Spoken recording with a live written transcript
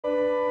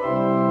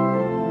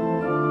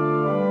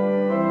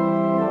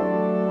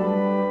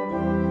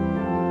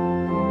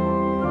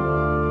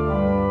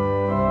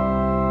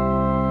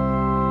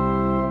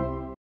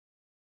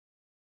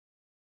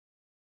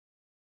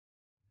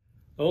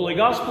Holy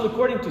Gospel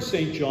according to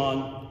St.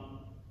 John.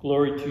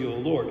 Glory to you, O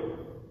Lord.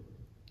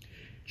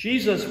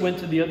 Jesus went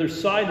to the other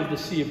side of the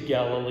Sea of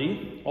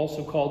Galilee,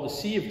 also called the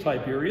Sea of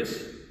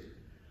Tiberias.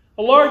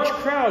 A large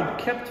crowd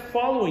kept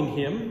following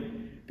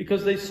him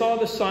because they saw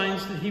the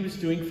signs that he was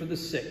doing for the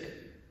sick.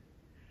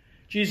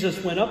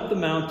 Jesus went up the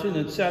mountain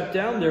and sat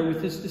down there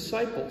with his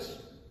disciples.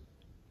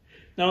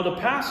 Now the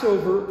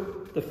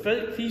Passover,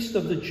 the feast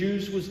of the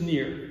Jews, was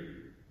near.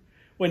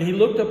 When he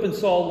looked up and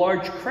saw a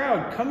large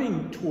crowd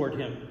coming toward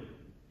him,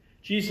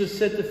 Jesus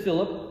said to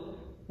Philip,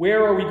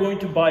 "Where are we going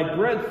to buy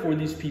bread for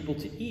these people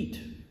to eat?"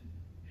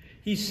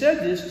 He said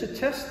this to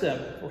test them,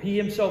 for he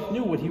himself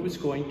knew what he was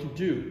going to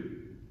do.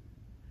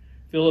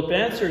 Philip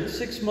answered,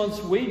 6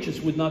 months' wages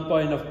would not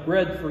buy enough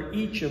bread for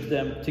each of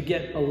them to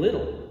get a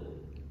little.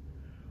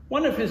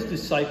 One of his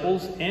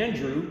disciples,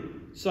 Andrew,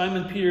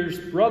 Simon Peter's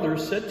brother,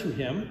 said to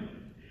him,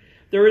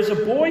 "There is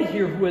a boy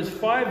here who has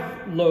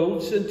 5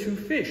 loaves and 2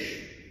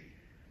 fish.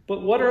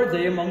 But what are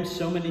they among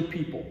so many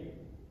people?"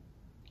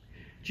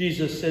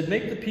 Jesus said,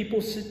 "Make the people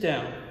sit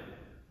down."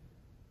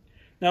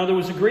 Now there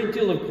was a great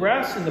deal of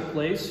grass in the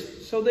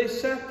place, so they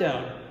sat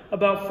down,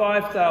 about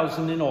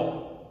 5,000 in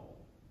all.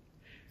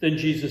 Then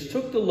Jesus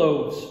took the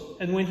loaves,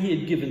 and when he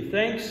had given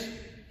thanks,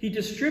 he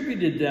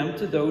distributed them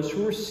to those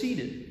who were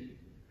seated.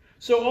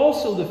 So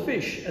also the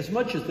fish, as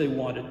much as they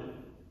wanted.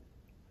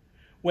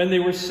 When they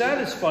were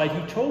satisfied,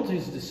 he told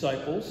his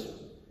disciples,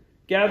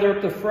 "Gather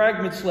up the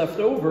fragments left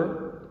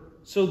over,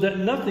 so that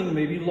nothing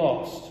may be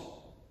lost."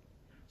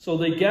 So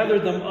they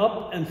gathered them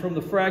up, and from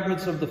the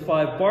fragments of the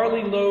 5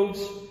 barley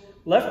loaves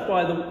left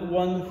by those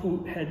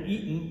who had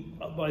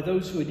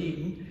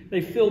eaten,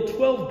 they filled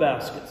 12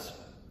 baskets.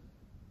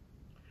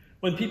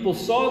 When people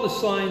saw the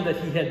sign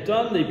that he had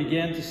done, they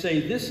began to say,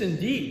 "This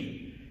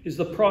indeed is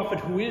the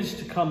prophet who is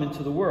to come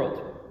into the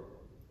world."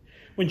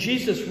 When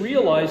Jesus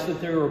realized that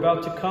they were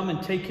about to come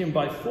and take him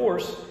by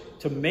force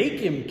to make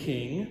him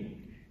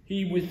king,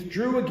 he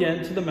withdrew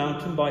again to the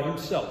mountain by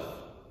himself.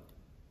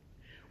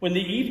 When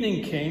the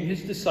evening came,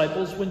 his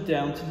disciples went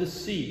down to the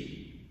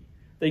sea.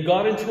 They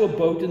got into a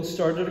boat and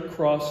started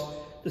across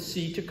the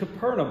sea to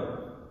Capernaum.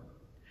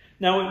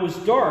 Now it was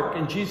dark,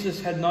 and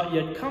Jesus had not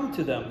yet come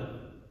to them.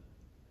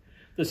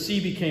 The sea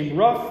became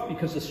rough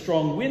because a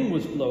strong wind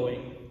was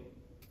blowing.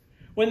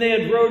 When they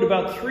had rowed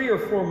about 3 or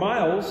 4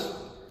 miles,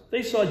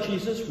 they saw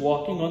Jesus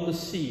walking on the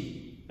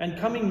sea and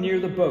coming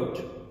near the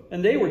boat,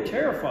 and they were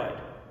terrified.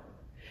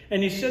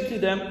 And he said to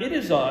them, "It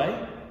is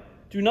I.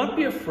 Do not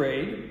be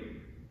afraid."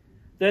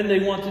 Then they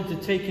wanted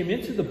to take him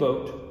into the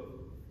boat,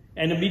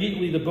 and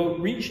immediately the boat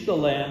reached the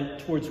land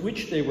towards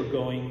which they were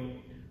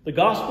going. The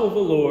gospel of the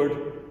Lord.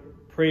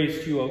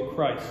 Praise to you, O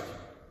Christ.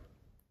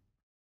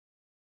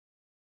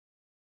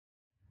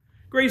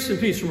 Grace and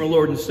peace from our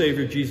Lord and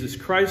Savior Jesus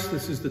Christ.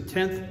 This is the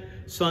 10th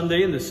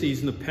Sunday in the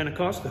season of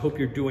Pentecost. I hope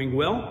you're doing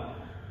well.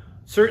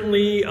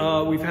 Certainly,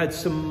 we've had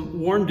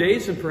some warm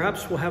days, and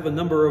perhaps we'll have a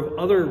number of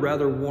other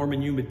rather warm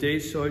and humid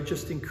days. So I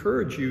just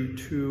encourage you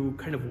to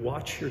kind of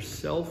watch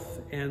yourself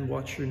and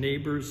watch your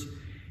neighbors,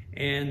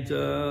 and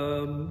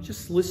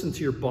just listen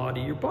to your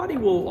body. Your body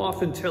will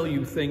often tell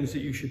you things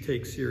that you should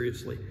take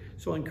seriously.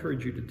 So I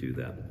encourage you to do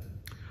that.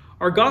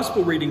 Our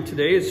gospel reading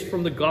today is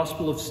from the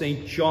Gospel of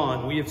St.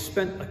 John. We have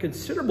spent a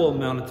considerable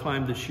amount of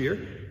time this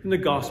year in the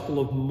Gospel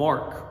of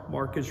Mark.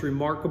 Mark is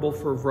remarkable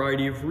for a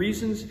variety of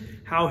reasons,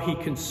 how he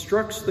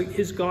constructs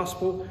his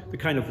gospel, the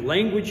kind of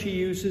language he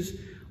uses.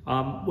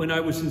 When I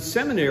was in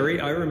seminary,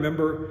 I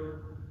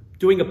remember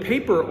doing a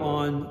paper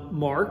on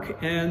Mark,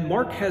 and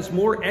Mark has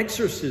more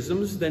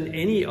exorcisms than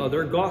any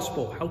other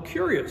gospel. How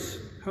curious,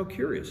 how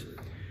curious.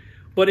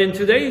 But in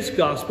today's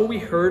gospel, we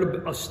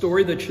heard a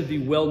story that should be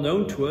well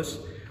known to us,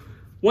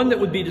 one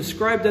that would be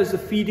described as the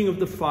feeding of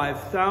the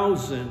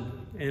 5,000.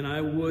 And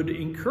I would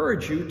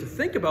encourage you to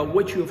think about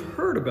what you have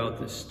heard about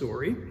this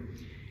story.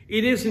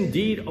 It is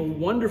indeed a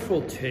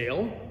wonderful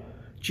tale.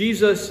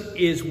 Jesus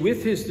is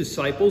with his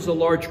disciples. A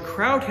large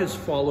crowd has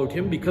followed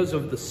him because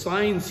of the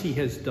signs he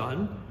has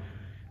done,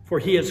 for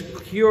he has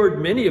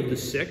cured many of the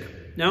sick.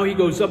 Now he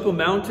goes up a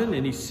mountain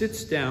and he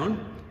sits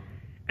down,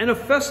 and a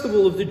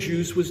festival of the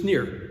Jews was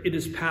near. It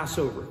is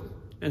Passover.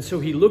 And so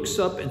he looks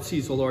up and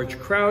sees a large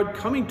crowd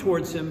coming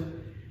towards him,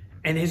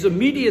 and his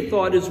immediate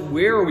thought is,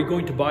 where are we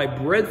going to buy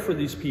bread for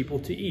these people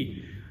to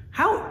eat?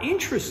 How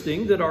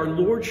interesting that our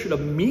Lord should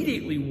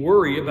immediately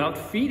worry about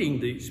feeding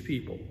these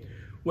people.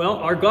 Well,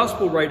 our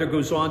gospel writer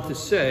goes on to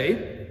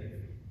say,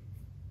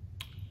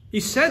 he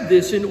said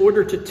this in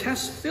order to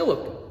test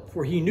Philip,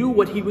 for he knew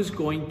what he was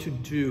going to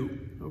do.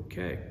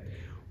 Okay.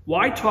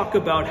 Why talk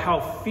about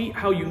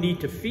how you need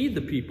to feed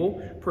the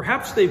people?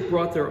 Perhaps they've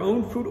brought their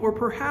own food, or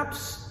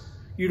perhaps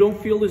you don't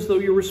feel as though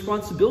your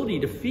responsibility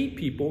to feed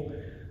people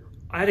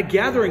at a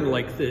gathering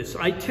like this.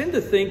 I tend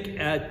to think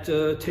at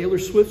Taylor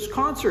Swift's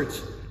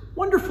concerts,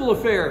 wonderful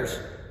affairs.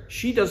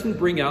 She doesn't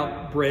bring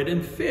out bread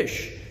and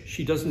fish.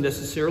 She doesn't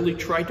necessarily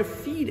try to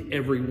feed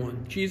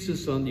everyone.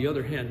 Jesus, on the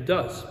other hand,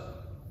 does.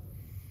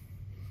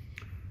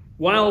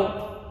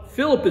 While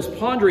Philip is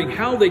pondering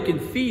how they can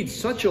feed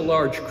such a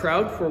large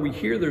crowd, for we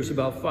hear there's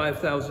about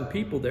 5,000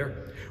 people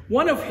there,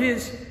 One of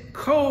his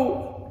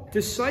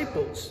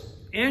co-disciples,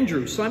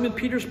 Andrew, Simon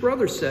Peter's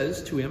brother,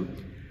 says to him,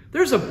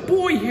 "There's a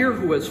boy here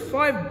who has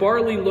 5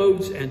 barley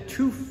loaves and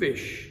 2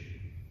 fish.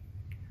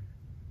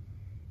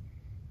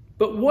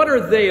 But what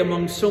are they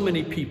among so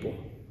many people?"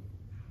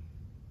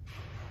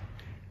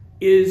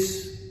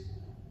 Is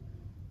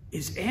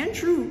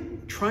Andrew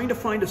trying to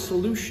find a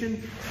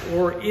solution,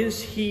 or is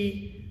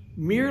he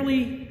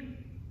merely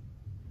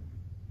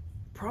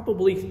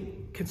probably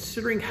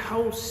considering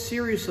how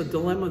serious a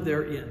dilemma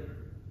they're in?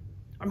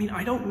 I mean,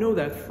 I don't know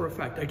that for a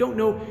fact. I don't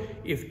know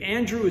if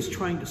Andrew is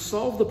trying to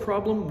solve the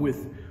problem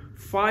with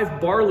 5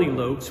 barley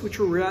loaves, which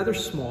are rather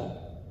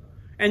small,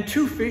 and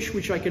 2 fish,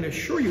 which I can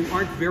assure you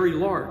aren't very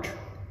large.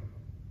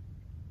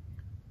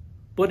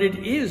 But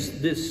it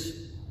is this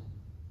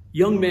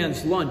young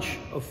man's lunch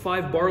of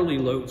 5 barley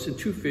loaves and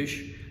 2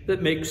 fish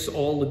that makes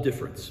all the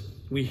difference.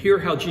 We hear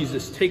how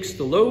Jesus takes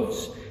the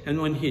loaves, and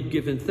when he had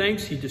given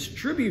thanks, he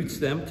distributes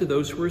them to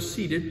those who are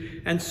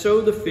seated, and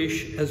so the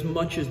fish as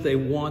much as they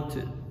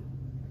wanted.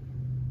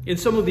 In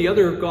some of the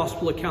other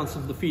gospel accounts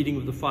of the feeding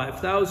of the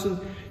 5,000,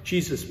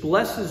 Jesus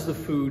blesses the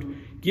food,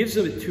 gives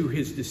it to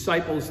his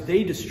disciples,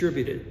 they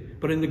distribute it.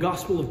 But in the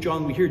Gospel of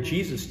John, we hear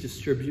Jesus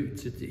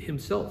distributes it to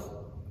himself.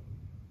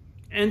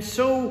 And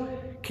so,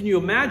 can you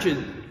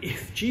imagine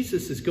if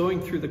Jesus is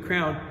going through the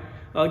crowd,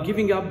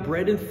 giving out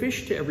bread and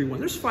fish to everyone?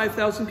 There's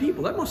 5,000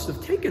 people. That must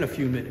have taken a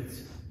few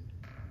minutes.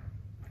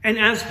 And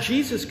as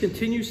Jesus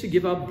continues to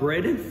give out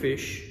bread and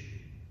fish,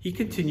 he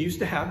continues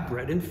to have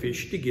bread and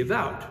fish to give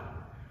out.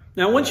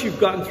 Now, once you've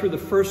gotten through the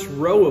first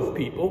row of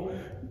people,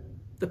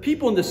 the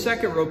people in the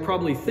second row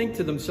probably think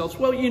to themselves,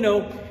 well, you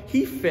know,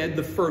 he fed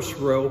the first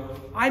row.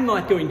 I'm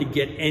not going to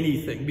get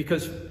anything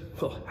because,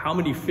 well, how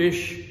many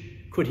fish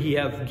could he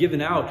have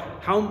given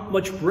out? How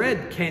much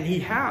bread can he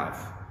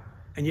have?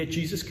 And yet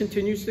Jesus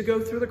continues to go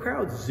through the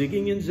crowds,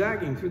 zigging and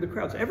zagging through the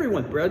crowds.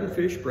 Everyone, bread and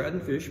fish, bread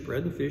and fish,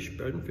 bread and fish,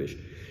 bread and fish,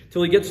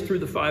 till he gets through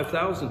the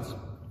 5,000s.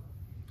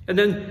 And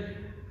then,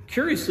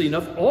 curiously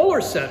enough, all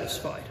are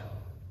satisfied.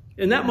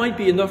 And that might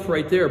be enough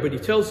right there, but he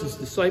tells his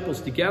disciples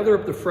to gather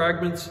up the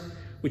fragments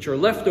which are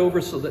left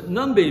over so that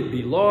none may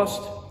be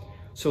lost.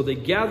 So they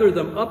gather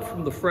them up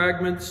from the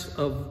fragments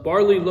of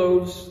barley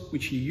loaves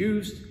which he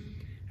used,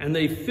 and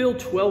they fill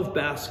 12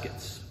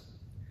 baskets.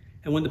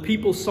 And when the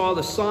people saw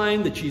the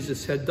sign that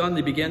Jesus had done,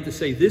 they began to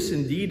say, "This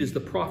indeed is the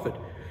prophet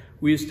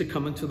who is to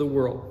come into the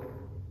world."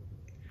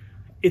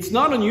 It's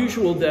not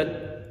unusual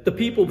that the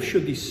people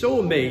should be so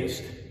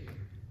amazed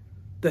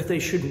that they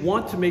should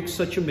want to make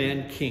such a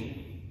man king.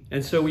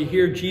 And so we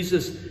hear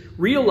Jesus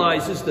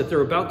realizes that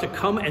they're about to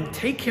come and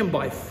take him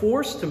by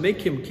force to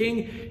make him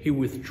king. He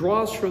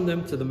withdraws from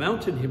them to the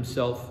mountain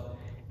himself,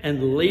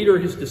 and later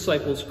his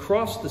disciples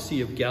cross the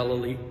Sea of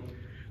Galilee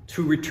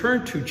to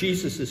return to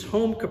Jesus'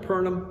 home,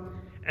 Capernaum.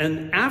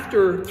 And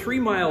after 3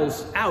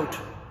 miles out,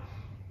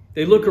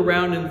 they look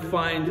around and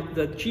find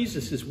that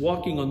Jesus is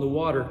walking on the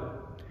water.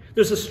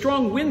 There's a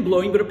strong wind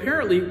blowing, but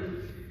apparently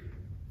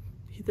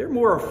they're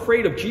more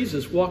afraid of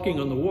Jesus walking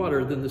on the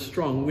water than the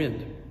strong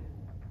wind.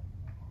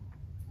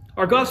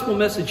 Our gospel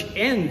message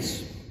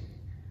ends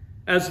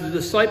as the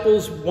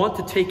disciples want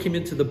to take him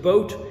into the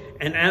boat,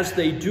 and as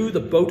they do, the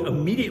boat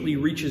immediately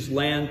reaches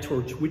land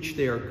towards which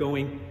they are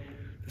going.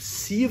 The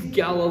Sea of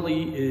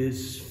Galilee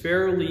is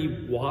fairly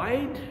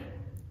wide.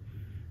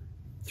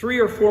 3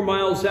 or 4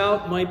 miles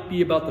out might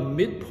be about the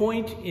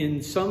midpoint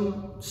in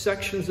some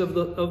sections of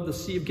the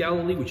Sea of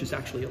Galilee, which is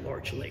actually a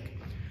large lake.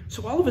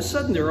 So all of a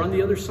sudden they're on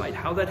the other side.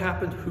 How that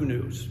happened, who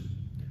knows?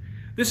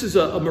 This is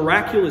a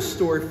miraculous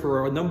story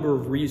for a number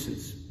of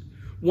reasons.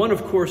 One,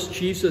 of course,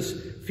 Jesus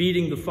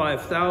feeding the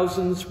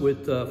 5,000s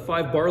with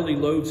 5 barley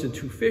loaves and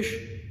 2 fish.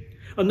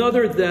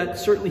 Another, that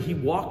certainly he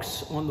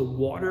walks on the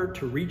water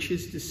to reach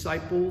his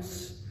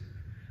disciples.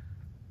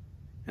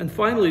 And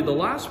finally, the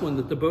last one,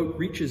 that the boat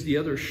reaches the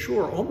other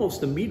shore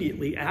almost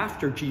immediately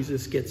after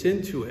Jesus gets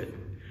into it.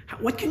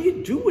 What can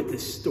you do with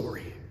this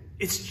story?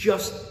 It's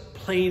just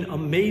plain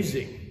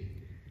amazing.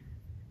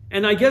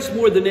 And I guess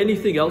more than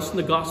anything else in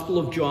the Gospel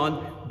of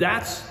John,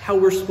 that's how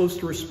we're supposed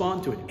to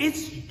respond to it.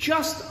 It's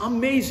just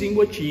amazing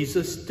what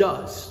Jesus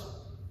does.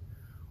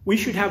 We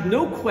should have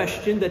no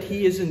question that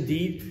he is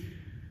indeed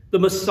the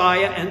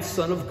Messiah and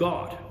Son of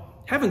God.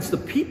 Heavens, the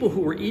people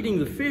who were eating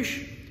the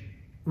fish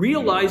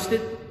realized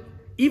it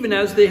even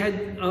as they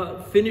had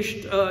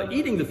finished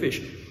eating the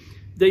fish.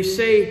 They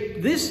say,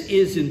 "This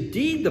is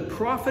indeed the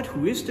prophet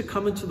who is to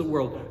come into the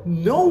world."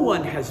 No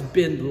one has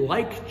been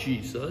like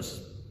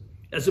Jesus.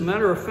 As a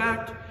matter of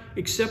fact,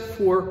 except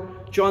for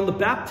John the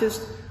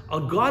Baptist, a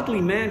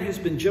godly man has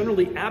been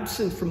generally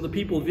absent from the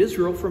people of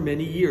Israel for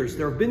many years.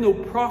 There have been no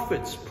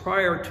prophets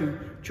prior to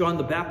John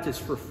the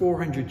Baptist for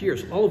 400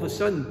 years. All of a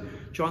sudden,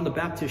 John the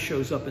Baptist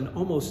shows up, and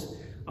almost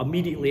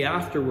immediately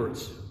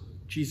afterwards,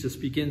 Jesus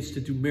begins to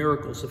do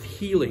miracles of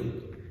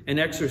healing and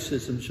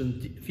exorcisms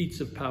and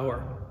feats of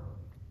power.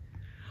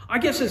 I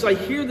guess as I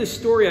hear this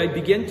story, I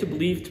begin to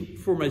believe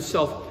for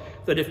myself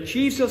that if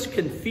Jesus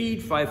can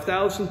feed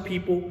 5,000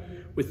 people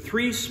with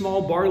 3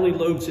 small barley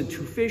loaves and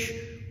 2 fish,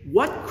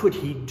 what could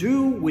he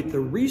do with the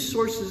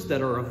resources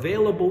that are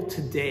available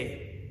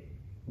today?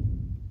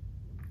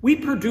 We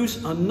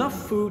produce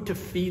enough food to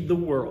feed the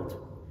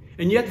world,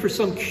 and yet for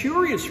some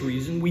curious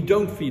reason, we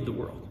don't feed the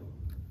world.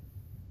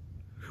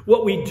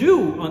 What we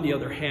do, on the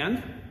other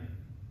hand,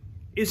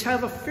 is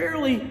have a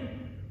fairly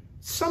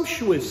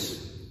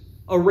sumptuous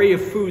array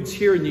of foods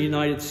here in the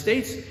United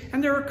States,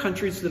 and there are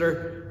countries that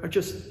are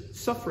just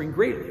suffering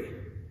greatly.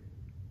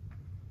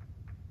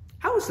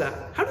 How is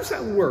that? How does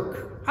that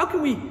work? How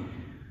can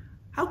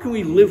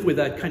we live with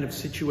that kind of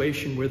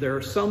situation where there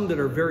are some that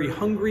are very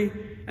hungry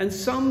and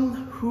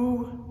some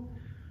who,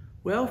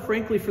 well,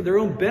 frankly, for their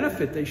own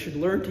benefit, they should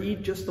learn to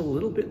eat just a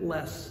little bit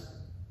less?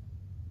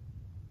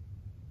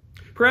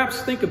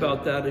 Perhaps think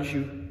about that as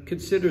you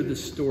consider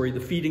this story, the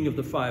feeding of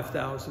the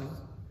 5,000.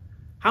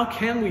 How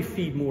can we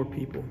feed more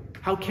people?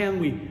 How can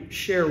we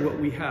share what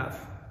we have?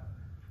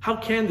 How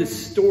can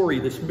this story,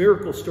 this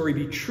miracle story,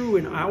 be true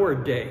in our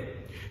day,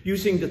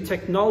 using the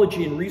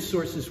technology and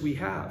resources we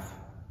have?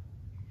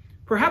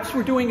 Perhaps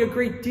we're doing a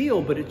great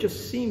deal, but it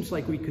just seems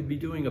like we could be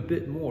doing a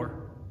bit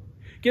more.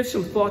 Give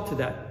some thought to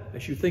that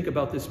as you think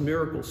about this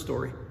miracle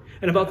story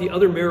and about the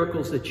other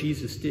miracles that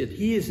Jesus did.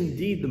 He is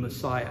indeed the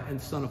Messiah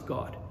and Son of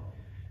God.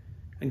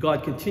 And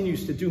God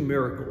continues to do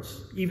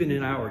miracles, even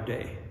in our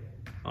day.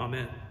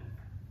 Amen.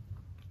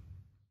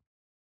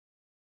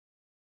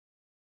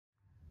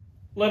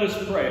 Let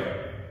us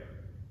pray.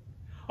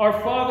 Our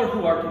Father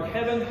who art in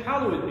heaven,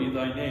 hallowed be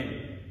thy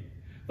name.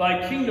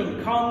 Thy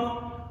kingdom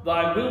come,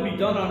 thy will be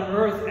done on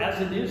earth as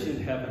it is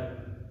in heaven.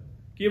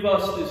 Give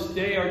us this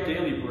day our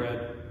daily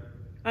bread,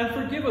 and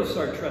forgive us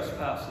our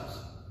trespasses,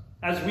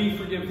 as we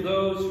forgive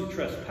those who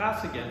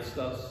trespass against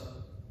us.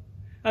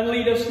 And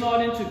lead us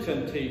not into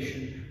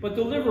temptation, but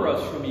deliver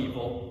us from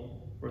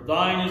evil. For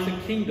thine is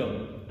the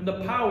kingdom, and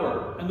the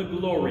power, and the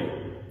glory,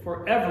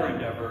 forever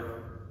and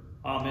ever.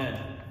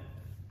 Amen.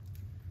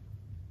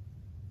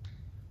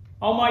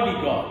 Almighty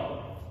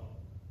God,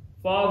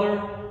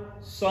 Father,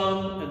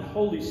 Son, and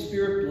Holy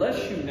Spirit,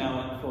 bless you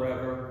now and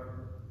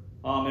forever.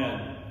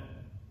 Amen.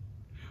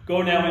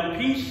 Go now in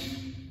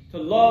peace to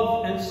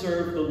love and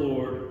serve the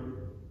Lord.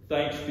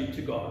 Thanks be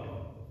to God.